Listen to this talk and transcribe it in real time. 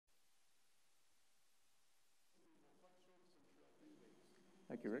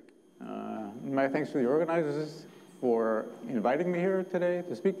Thank you, Rick. My thanks to the organizers for inviting me here today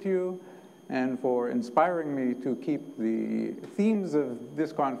to speak to you and for inspiring me to keep the themes of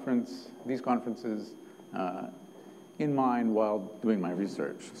these conferences in mind while doing my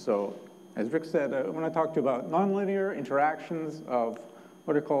research. So, as Rick said, I want to talk to you about nonlinear interactions of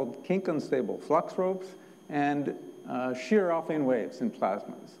what are called kink-unstable flux ropes and shear Alfven waves in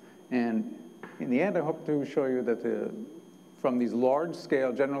plasmas. And in the end, I hope to show you that from these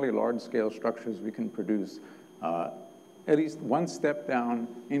large-scale, generally large-scale structures, we can produce at least one step down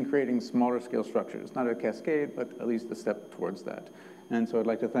in creating smaller-scale structures. Not a cascade, but at least a step towards that. And so I'd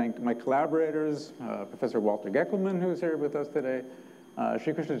like to thank my collaborators, Professor Walter Geckelman, who's here with us today,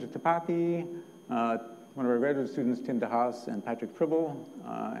 Sri Krishna Chittapati, one of our graduate students, Tim DeHaas and Patrick Tribble,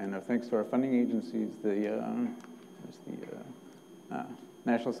 and our thanks to our funding agencies, the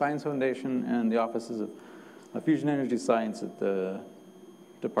National Science Foundation and the offices of Fusion Energy Science at the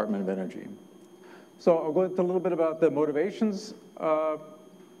Department of Energy. So I'll go into a little bit about the motivations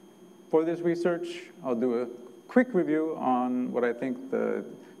for this research. I'll do a quick review on what I think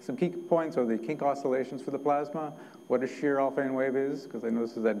some key points are the kink oscillations for the plasma, what a shear Alfven wave is, because I know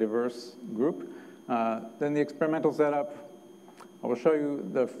this is a diverse group. Then the experimental setup. I will show you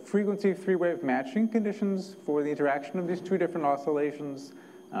the frequency three-wave matching conditions for the interaction of these two different oscillations,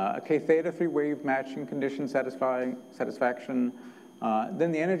 a k-theta three-wave matching condition satisfaction,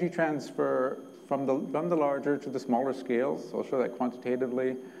 then the energy transfer from the larger to the smaller scales. So I'll show that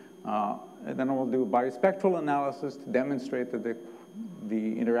quantitatively. And then we'll do a biospectral analysis to demonstrate that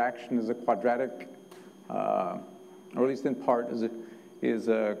the interaction is a quadratic, or at least in part is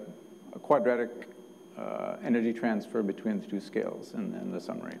a quadratic energy transfer between the two scales in the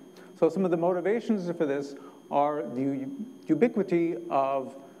summary. So some of the motivations for this are the ubiquity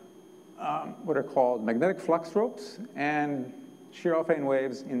of what are called magnetic flux ropes and shear Alfven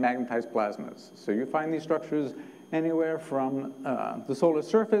waves in magnetized plasmas. So you find these structures anywhere from the solar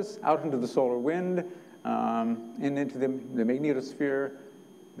surface out into the solar wind and into the magnetosphere,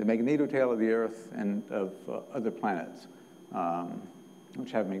 the magnetotail of the Earth, and of other planets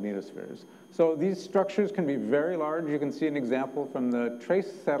which have magnetospheres. So these structures can be very large. You can see an example from the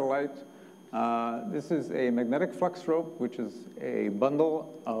TRACE satellite. This is a magnetic flux rope, which is a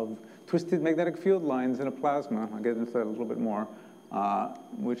bundle of twisted magnetic field lines in a plasma. I'll get into that a little bit more,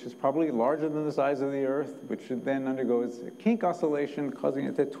 which is probably larger than the size of the Earth, which then undergoes a kink oscillation, causing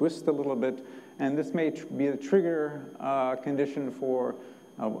it to twist a little bit. And this may be a trigger condition for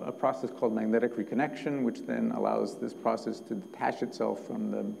a process called magnetic reconnection, which then allows this process to detach itself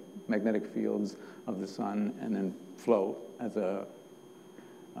from the magnetic fields of the sun and then flow as a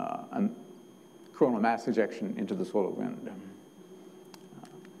coronal mass ejection into the solar wind.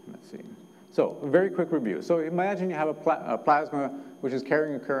 Let's see. So a very quick review. So imagine you have a plasma which is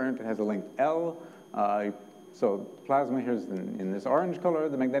carrying a current. It has a length L. So plasma here is in this orange color.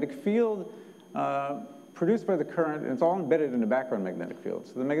 The magnetic field produced by the current, and it's all embedded in a background magnetic field.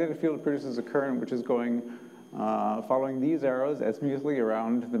 So the magnetic field produces a current which is going following these arrows azimuthally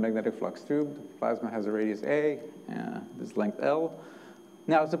around the magnetic flux tube. The plasma has a radius A, this length L.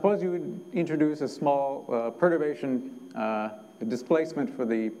 Now, suppose you would introduce a small perturbation, a displacement for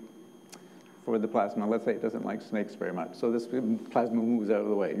the plasma. Let's say it doesn't like snakes very much. So this plasma moves out of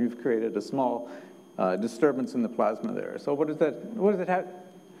the way. You've created a small disturbance in the plasma there. So what does it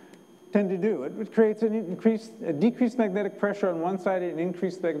tend to do? It creates a decreased magnetic pressure on one side and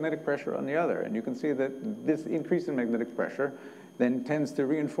increased magnetic pressure on the other. And you can see that this increase in magnetic pressure then tends to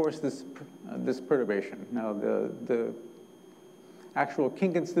reinforce this perturbation. Now, the actual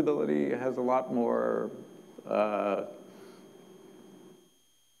kink instability has a lot more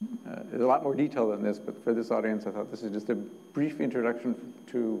detail than this, but for this audience, I thought this is just a brief introduction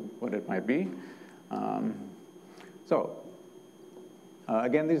to what it might be.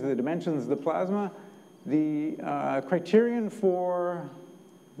 Again, these are the dimensions of the plasma. The criterion for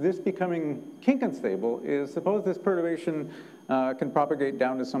this becoming kink unstable is suppose this perturbation can propagate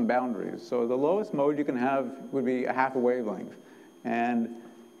down to some boundaries. So the lowest mode you can have would be a half a wavelength. And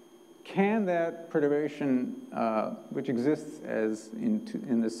can that perturbation, which exists as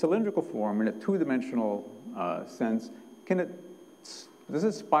in the cylindrical form in a two-dimensional sense,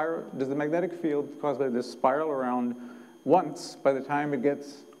 does the magnetic field caused by this spiral around once by the time it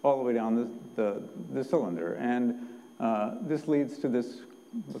gets all the way down the cylinder? And this leads to this,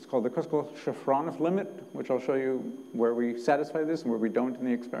 what's called the Kruskal-Shafronov limit, which I'll show you where we satisfy this and where we don't in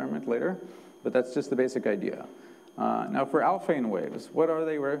the experiment later. But that's just the basic idea. Now for Alfven waves, what are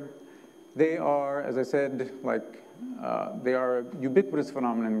they? They are, as I said, they are a ubiquitous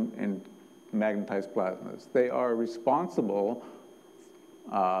phenomenon in magnetized plasmas. They are responsible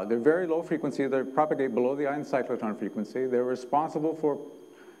They're very low frequency. They propagate below the ion cyclotron frequency. They're responsible for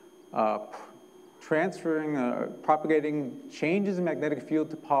propagating changes in magnetic field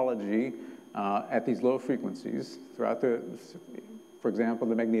topology at these low frequencies throughout for example,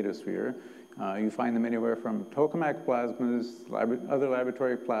 the magnetosphere. You find them anywhere from tokamak plasmas, other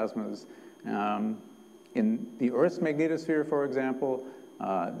laboratory plasmas. In the Earth's magnetosphere, for example,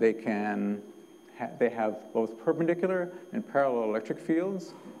 they have both perpendicular and parallel electric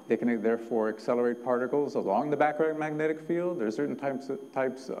fields. They can therefore accelerate particles along the background magnetic field. There are certain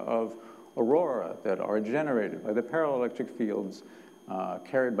types of aurora that are generated by the parallel electric fields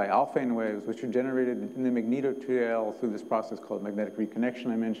carried by Alfven waves, which are generated in the magnetotail through this process called magnetic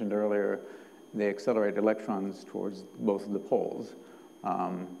reconnection I mentioned earlier. They accelerate electrons towards both of the poles.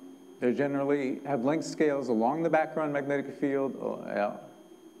 They generally have length scales along the background magnetic field,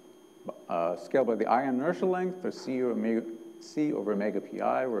 scaled by the ion inertial length, or C over omega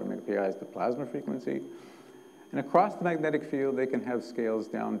pi, where omega pi is the plasma frequency. And across the magnetic field, they can have scales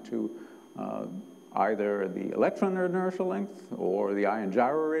down to either the electron inertial length, or the ion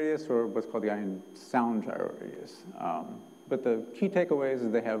gyro radius, or what's called the ion sound gyro radius. But the key takeaways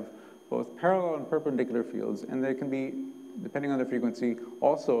is they have both parallel and perpendicular fields, and they can be, depending on the frequency,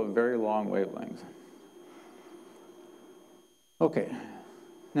 also a very long wavelength. Okay,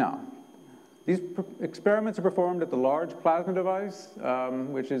 now, these experiments are performed at the Large Plasma Device,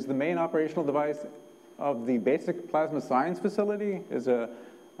 which is the main operational device of the Basic Plasma Science Facility. There's a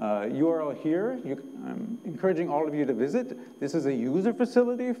URL here. I'm encouraging all of you to visit. This is a user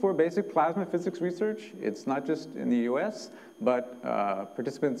facility for basic plasma physics research. It's not just in the US, but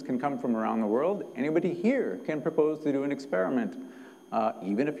participants can come from around the world. Anybody here can propose to do an experiment,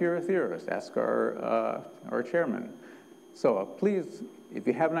 even if you're a theorist. Ask our chairman. So please, if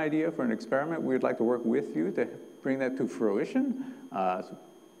you have an idea for an experiment, we'd like to work with you to bring that to fruition.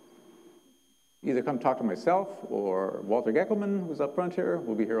 Either come talk to myself or Walter Geckelman, who's up front here.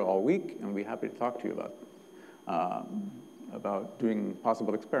 We'll be here all week, and we'll be happy to talk to you about doing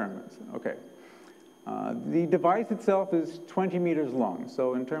possible experiments. Okay. The device itself is 20 meters long.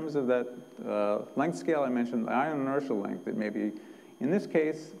 So in terms of that length scale I mentioned, the ion inertial length, it may be, in this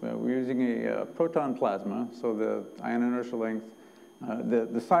case, we're using a proton plasma. So the ion inertial length,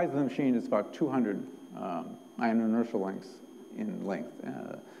 the size of the machine is about 200 ion inertial lengths in length.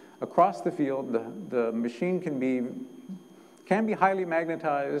 Across the field, the machine can be highly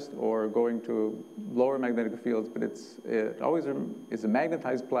magnetized or going to lower magnetic fields, but it always is a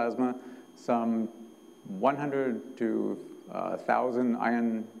magnetized plasma, some 100 to 1,000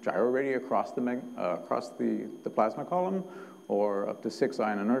 ion gyro radii across the plasma column, or up to 6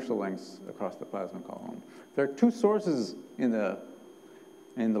 ion inertial lengths across the plasma column. There are two sources in the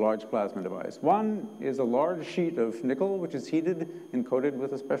large plasma device. One is a large sheet of nickel, which is heated and coated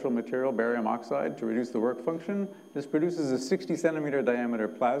with a special material, barium oxide, to reduce the work function. This produces a 60 centimeter diameter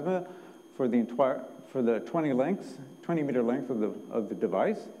plasma for the 20 meter length of the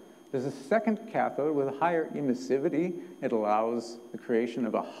device. There's a second cathode with a higher emissivity. It allows the creation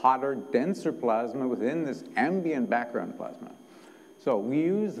of a hotter, denser plasma within this ambient background plasma. So we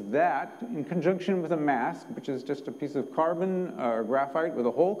use that in conjunction with a mask, which is just a piece of carbon or graphite with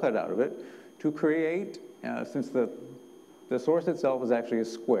a hole cut out of it, to create, since the source itself is actually a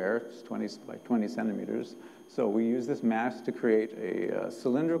square, it's 20 by 20 centimeters. So we use this mask to create a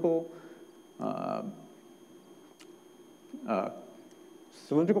cylindrical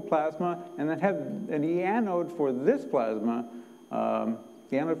plasma, and then have the anode for this plasma.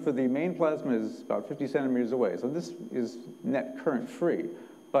 The anode for the main plasma is about 50 centimeters away, so this is net current free.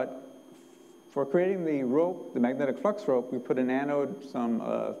 But for creating the rope, the magnetic flux rope, we put an anode some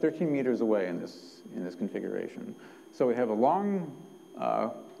 13 meters away in this configuration. So we have a long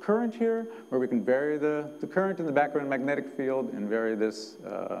current here, where we can vary the current in the background magnetic field and vary this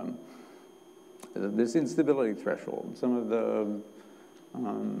this instability threshold. Some of the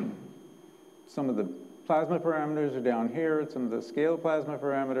plasma parameters are down here. Some of the scale plasma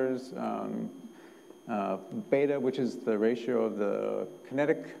parameters, beta, which is the ratio of the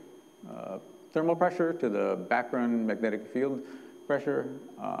kinetic thermal pressure to the background magnetic field pressure.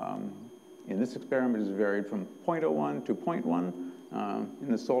 In this experiment is varied from 0.01 to 0.1.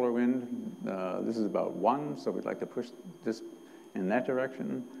 In the solar wind, this is about 1, so we'd like to push this in that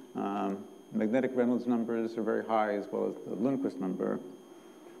direction. Magnetic Reynolds numbers are very high, as well as the Lundquist number.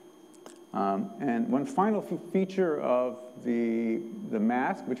 And one final feature of the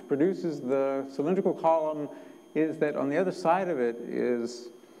mask, which produces the cylindrical column, is that on the other side of it is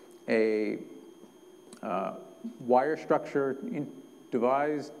a wire structure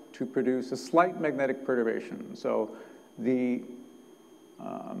devised to produce a slight magnetic perturbation. So the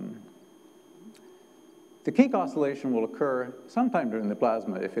the kink oscillation will occur sometime during the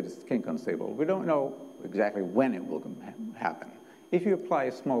plasma if it is kink unstable. We don't know exactly when it will happen. If you apply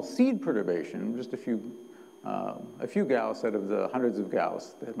a small seed perturbation, just a few Gauss out of the hundreds of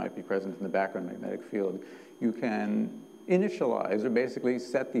Gauss that might be present in the background magnetic field, you can initialize or basically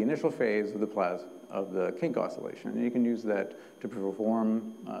set the initial phase of the kink oscillation. And you can use that to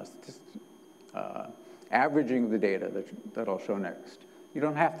perform averaging the data that I'll show next. You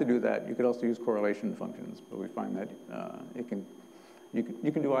don't have to do that. You could also use correlation functions, but we find that you can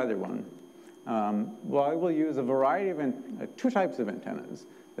do either one. Well, I will use a variety of two types of antennas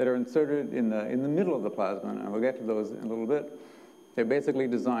that are inserted in the middle of the plasma, and we'll get to those in a little bit. They're basically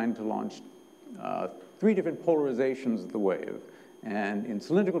designed to launch 3 different polarizations of the wave. And in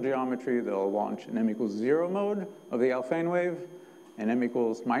cylindrical geometry, they'll launch an m=0 mode of the Alfven wave, an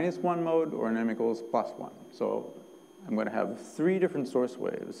m=-1 mode, or an m=+1. So I'm going to have 3 different source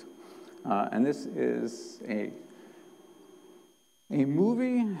waves. And this is a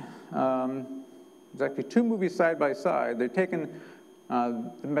movie. There's actually 2 movies side by side. They're taken,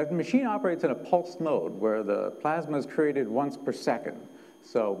 the machine operates in a pulsed mode where the plasma is created once per second.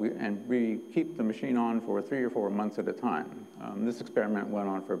 So we keep the machine on for 3 or 4 months at a time. This experiment went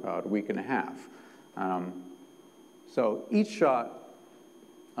on for about a week and a half. So each shot,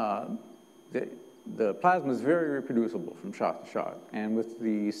 the plasma is very reproducible from shot to shot. And with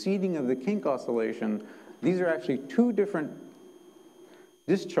the seeding of the kink oscillation, these are actually 2 different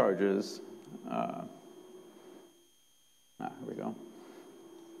discharges. Here we go.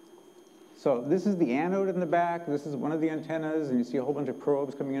 So this is the anode in the back. This is one of the antennas, and you see a whole bunch of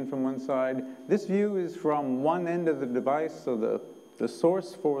probes coming in from one side. This view is from one end of the device, so the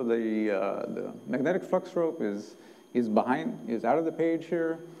source for the magnetic flux rope is out of the page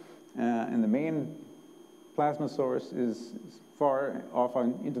here, and the main plasma source is far off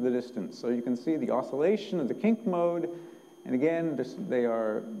into the distance. So you can see the oscillation of the kink mode, and again,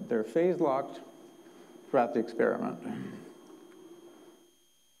 they're phase locked throughout the experiment.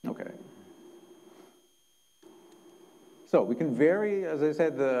 Okay. So we can vary, as I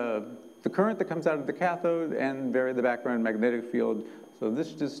said, the current that comes out of the cathode and vary the background magnetic field. So this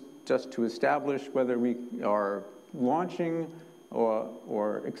is just to establish whether we are launching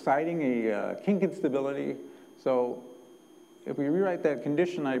or exciting a kink instability. So if we rewrite that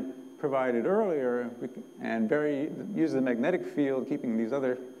condition I provided earlier and use the magnetic field, keeping these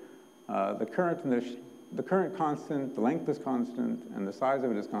other, the current constant, the length is constant, and the size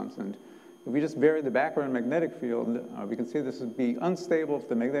of it is constant. If we just vary the background magnetic field, we can see this would be unstable if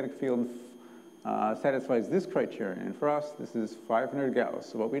the magnetic field satisfies this criterion. And for us, this is 500 Gauss.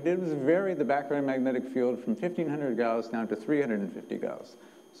 So what we did was vary the background magnetic field from 1500 Gauss down to 350 Gauss.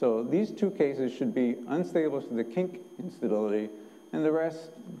 So these 2 cases should be unstable to the kink instability, and the rest,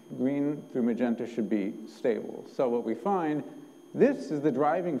 green through magenta, should be stable. So what we find, this is the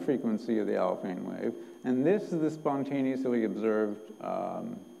driving frequency of the Alfven wave, and this is the spontaneously observed.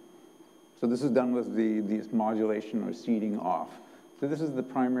 So this is done with this modulation or seeding off. So this is the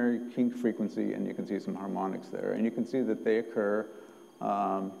primary kink frequency, and you can see some harmonics there. And you can see that they occur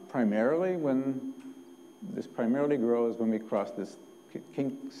primarily grows when we cross this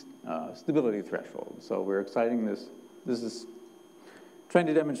kink stability threshold. So we're exciting this is trying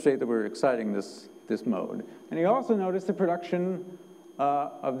to demonstrate that we're exciting this mode. And you also notice the production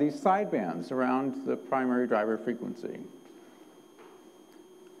of these sidebands around the primary driver frequency.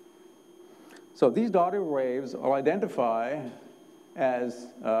 So these daughter waves I'll identify as,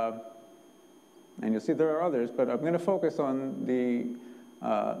 and you'll see there are others, but I'm going to focus on the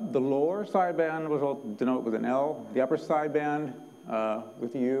lower sideband, which I'll denote with an L, the upper sideband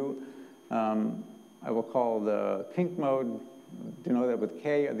with U. I will call the kink mode, denote that with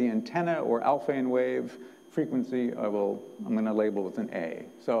K, the antenna or Alfven wave frequency, I'm going to label with an A.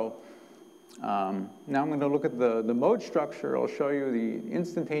 So now I'm going to look at the mode structure. I'll show you the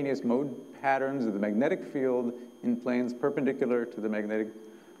instantaneous mode patterns of the magnetic field in planes perpendicular to the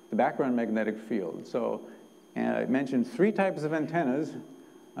background magnetic field. So I mentioned 3 types of antennas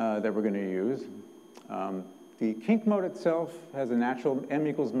that we're going to use. The kink mode itself has a natural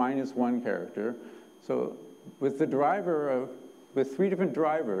m=-1 character. So with the driver with 3 different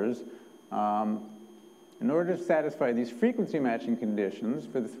drivers, in order to satisfy these frequency matching conditions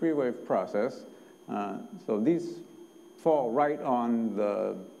for the 3-wave process, so these fall right on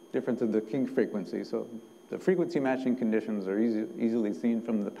the difference of the kink frequency. So the frequency matching conditions are easily seen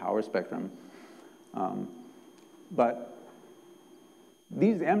from the power spectrum. But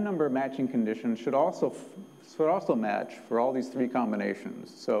these m-number matching conditions should also match for all these 3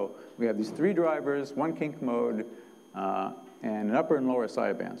 combinations. So we have these 3 drivers, 1 kink mode, and an upper and lower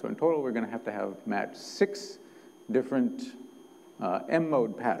sideband. So in total, we're going to have matched 6 different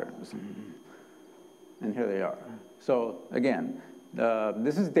M-mode patterns. And here they are. So again,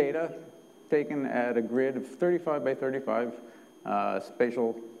 this is data taken at a grid of 35 by 35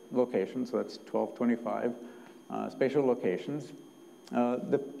 spatial locations, so that's 1225 spatial locations.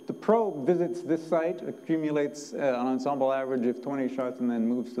 The probe visits this site, accumulates an ensemble average of 20 shots, and then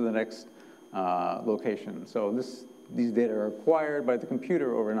moves to the next location. So these data are acquired by the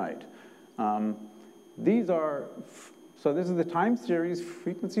computer overnight. So this is the time series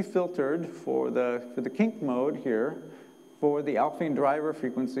frequency filtered for the kink mode here, for the Alfven driver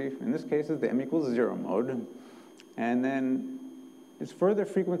frequency. In this case, is the m equals 0 mode. And then it's further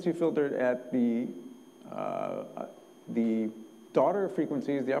frequency filtered at the daughter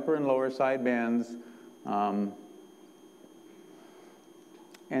frequencies, the upper and lower sidebands, and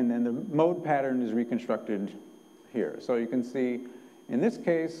then the mode pattern is reconstructed here. So you can see, in this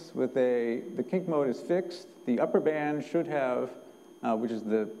case, with the kink mode is fixed, the upper band should have, which is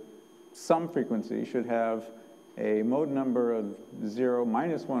the sum frequency, should have a mode number of 0,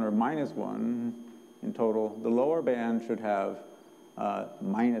 -1, or -1 in total. The lower band should have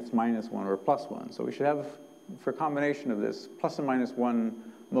 -1 or +1. So we should have, for a combination of this, plus and -1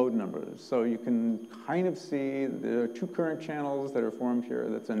 mode numbers. So you can kind of see there are 2 current channels that are formed here.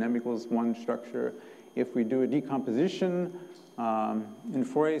 That's an m equals 1 structure. If we do a decomposition in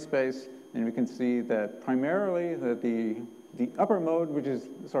Fourier space, then we can see that primarily that the upper mode,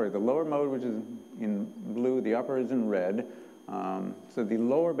 the lower mode, which is in blue, the upper is in red. So the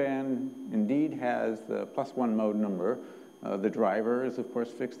lower band indeed has the +1 mode number. The driver is, of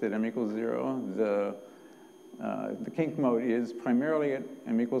course, fixed at m equals 0. The kink mode is primarily at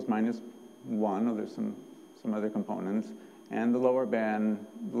m equals -1, or there's some other components. And the lower band,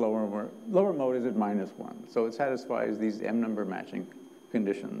 lower mode is at -1. So it satisfies these m number matching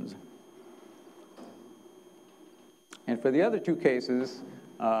conditions. And for the other 2 cases,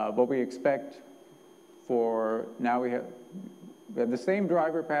 what we expect for, now we have the same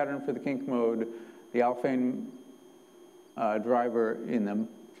driver pattern for the kink mode, the Alfven driver in the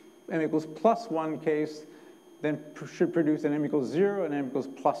m equals +1 case, then should produce an m equals 0 and m equals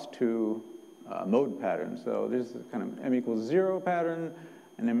 +2 mode pattern. So there's kind of m equals 0 pattern,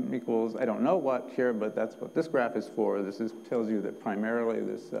 and m equals, I don't know what here, but that's what this graph is for. This tells you that primarily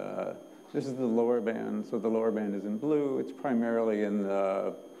this is the lower band. So the lower band is in blue. It's primarily in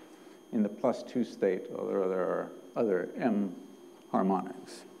the +2 state, although there are other m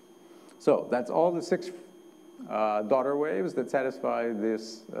harmonics. So that's all the 6 daughter waves that satisfy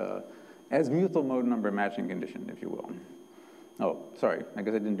this azimuthal mode number matching condition, if you will. Oh, sorry, I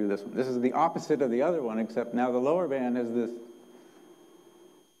guess I didn't do this one. This is the opposite of the other one, except now the lower band has this. If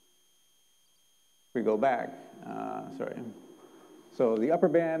we go back, sorry. So the upper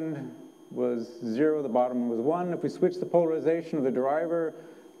band was 0, the bottom was 1. If we switch the polarization of the driver,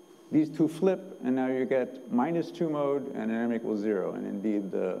 these 2 flip, and now you get -2 mode and an m equals 0, and indeed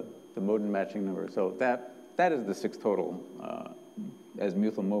the mode matching number. So that is the 6 total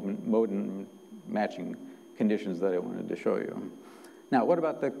azimuthal mode matching conditions that I wanted to show you. Now, what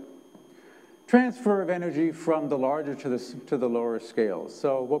about the transfer of energy from the larger to the lower scales?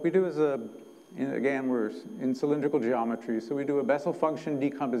 So what we do is again, we're in cylindrical geometry, so we do a Bessel function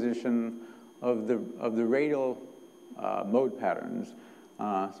decomposition of the radial mode patterns.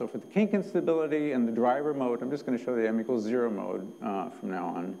 So for the kink instability and the driver mode, I'm just going to show the m equals 0 mode from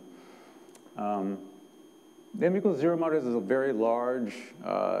now on. The m equals 0 mode is a very large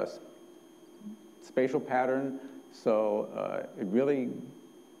spatial pattern, so it really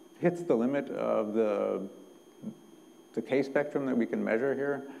hits the limit of the K spectrum that we can measure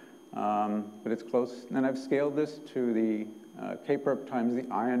here, but it's close. And I've scaled this to the K perp times the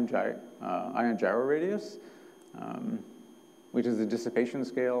ion gyro radius, which is the dissipation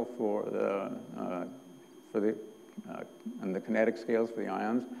scale for and the kinetic scales for the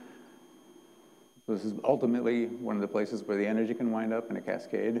ions. So this is ultimately one of the places where the energy can wind up in a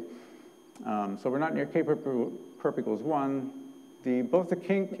cascade. So we're not near K perp equals 1. Both the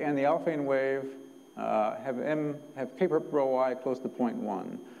kink and the Alfven wave have K perp rho I close to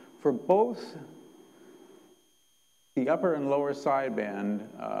 0.1. For both the upper and lower sideband,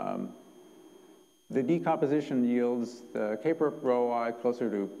 the decomposition yields the K perp rho I closer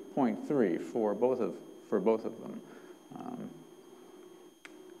to 0.3 for both of them.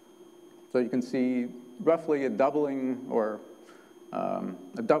 So you can see roughly a doubling or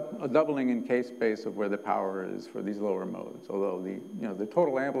a doubling in K space of where the power is for these lower modes. Although the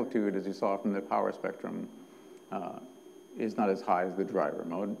total amplitude, as you saw from the power spectrum, is not as high as the driver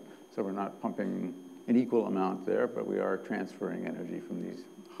mode. So we're not pumping an equal amount there, but we are transferring energy from these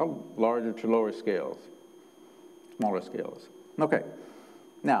larger to lower scales, smaller scales. Okay,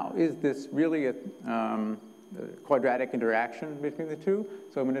 now, is this really a quadratic interaction between the two?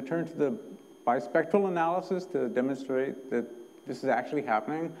 So I'm going to turn to the bispectral analysis to demonstrate that this is actually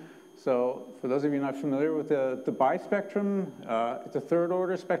happening. So for those of you not familiar with the bispectrum, it's a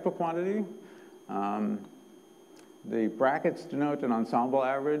third-order spectral quantity. The brackets denote an ensemble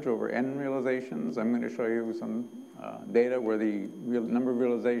average over n realizations. I'm going to show you some data where the number of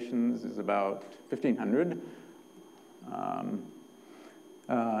realizations is about 1,500.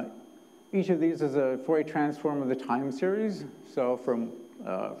 Each of these is a Fourier transform of the time series, so from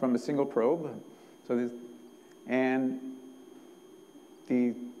a single probe. So this, and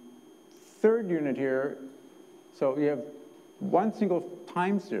the third unit here, so you have one single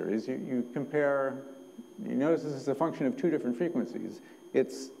time series. You compare, you notice this is a function of two different frequencies.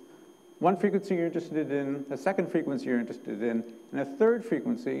 It's one frequency you're interested in, a second frequency you're interested in, and a third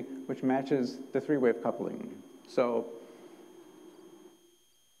frequency which matches the three-wave coupling. So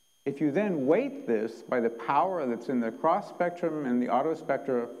if you then weight this by the power that's in the cross spectrum and the auto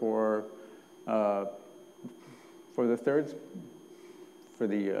spectra for the third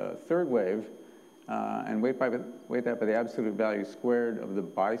wave, and weight that by the absolute value squared of the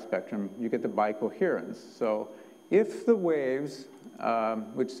bispectrum, you get the bicoherence. So if the waves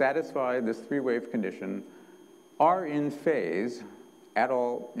which satisfy this three-wave condition are in phase at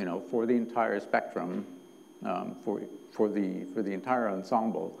all, for the entire spectrum, for the entire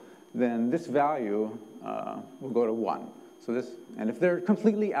ensemble, then this value will go to 1. So this, and if they're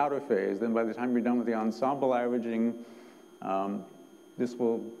completely out of phase, then by the time you're done with the ensemble averaging, this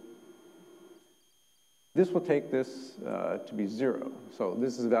will take this to be 0. So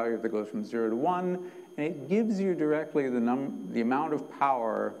this is a value that goes from 0 to 1, and it gives you directly the amount of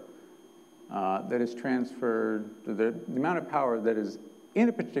power that is transferred, the amount of power that is in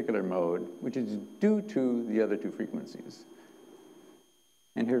a particular mode, which is due to the other two frequencies.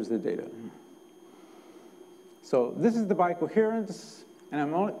 And here's the data. So this is the bicoherence,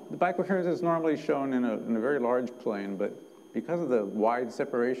 and the bicoherence is normally shown in a very large plane, but because of the wide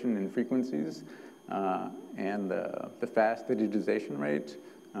separation in frequencies and the fast digitization rate,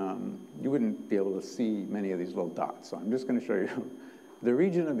 you wouldn't be able to see many of these little dots. So I'm just going to show you the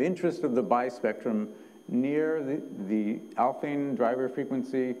region of interest of the bispectrum near the Alfven driver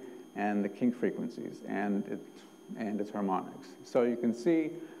frequency and the kink frequencies, and its harmonics. So you can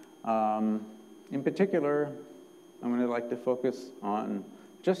see, in particular, I'm going to like to focus on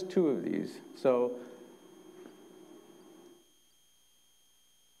just two of these. So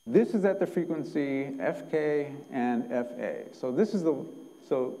this is at the frequency FK and FA. So this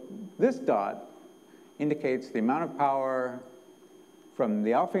dot indicates the amount of power from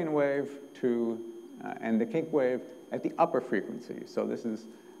the Alfven wave to and the kink wave at the upper frequency. So this is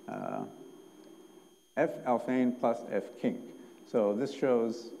F Alfven plus F kink. So this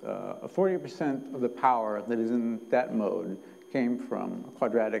shows a 40% of the power that is in that mode came from a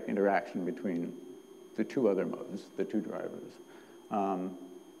quadratic interaction between the two other modes, the two drivers.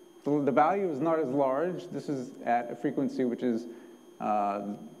 The value is not as large. This is at a frequency which is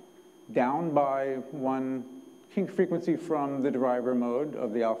down by one kink frequency from the driver mode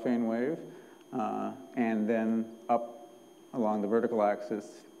of the Alfven wave, and then up along the vertical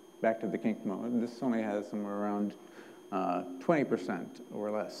axis back to the kink mode. This only has somewhere around 20%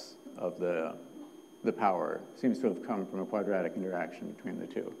 or less of the power seems to have come from a quadratic interaction between the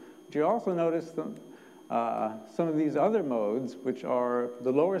two. But you also notice some of these other modes, which are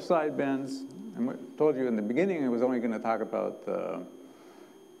the lower sidebands. I told you in the beginning I was only going to talk about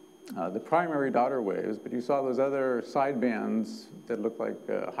the primary daughter waves, but you saw those other sidebands that look like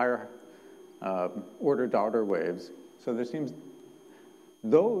higher order daughter waves. So there seems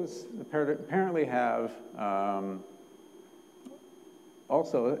those apparently have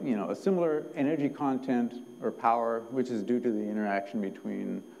also, a similar energy content or power, which is due to the interaction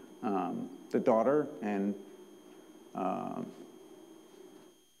between the daughter and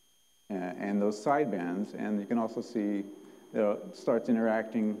those sidebands. And you can also see it starts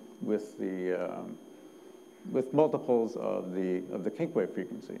interacting with the with multiples of the kink wave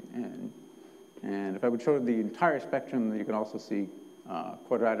frequency. And if I would show the entire spectrum, you can also see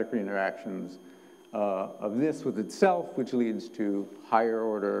quadratic interactions of this with itself, which leads to higher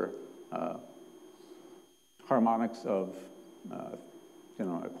order harmonics of a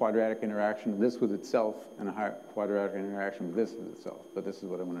quadratic interaction of this with itself and a higher quadratic interaction with this with itself. But this is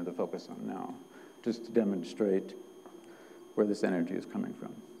what I wanted to focus on now, just to demonstrate where this energy is coming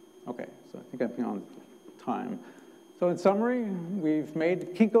from. Okay, so I think I'm on time. So in summary, we've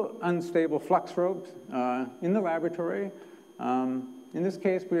made kink-unstable flux ropes in the laboratory. In this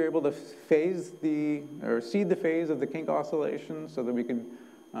case, we were able to seed the phase of the kink oscillation so that we could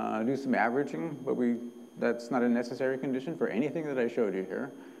do some averaging, but that's not a necessary condition for anything that I showed you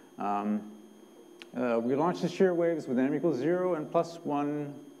here. We launched the shear waves with n equals 0 and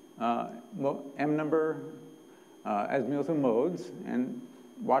 +1 m number azimuthal modes and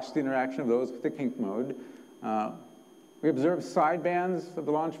watched the interaction of those with the kink mode. We observed side bands of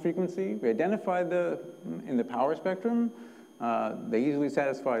the launch frequency. We identified in the power spectrum. They easily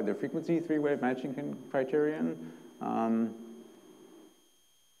satisfied the frequency three-wave matching criterion. I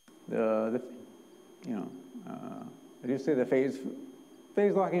do say the phase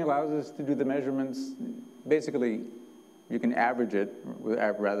locking allows us to do the measurements. Basically, you can average it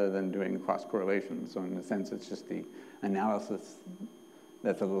rather than doing cross correlation. So in a sense, it's just the analysis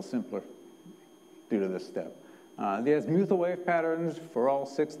that's a little simpler due to this step. The azimuthal wave patterns for all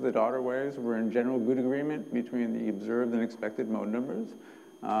 6 of the daughter waves were in general good agreement between the observed and expected mode numbers.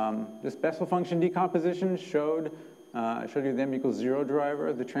 The special function decomposition showed you the m equals 0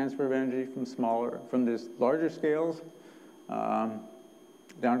 driver, the transfer of energy from this larger scales down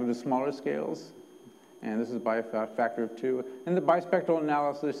to the smaller scales. And this is by a factor of 2. And the bispectral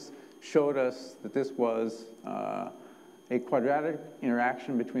analysis showed us that this was a quadratic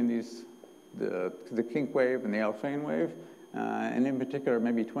interaction between the kink wave and the Alfven wave, and in particular,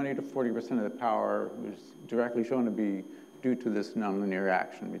 maybe 20 to 40% of the power was directly shown to be due to this nonlinear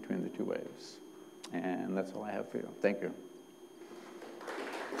action between the two waves. And that's all I have for you. Thank you.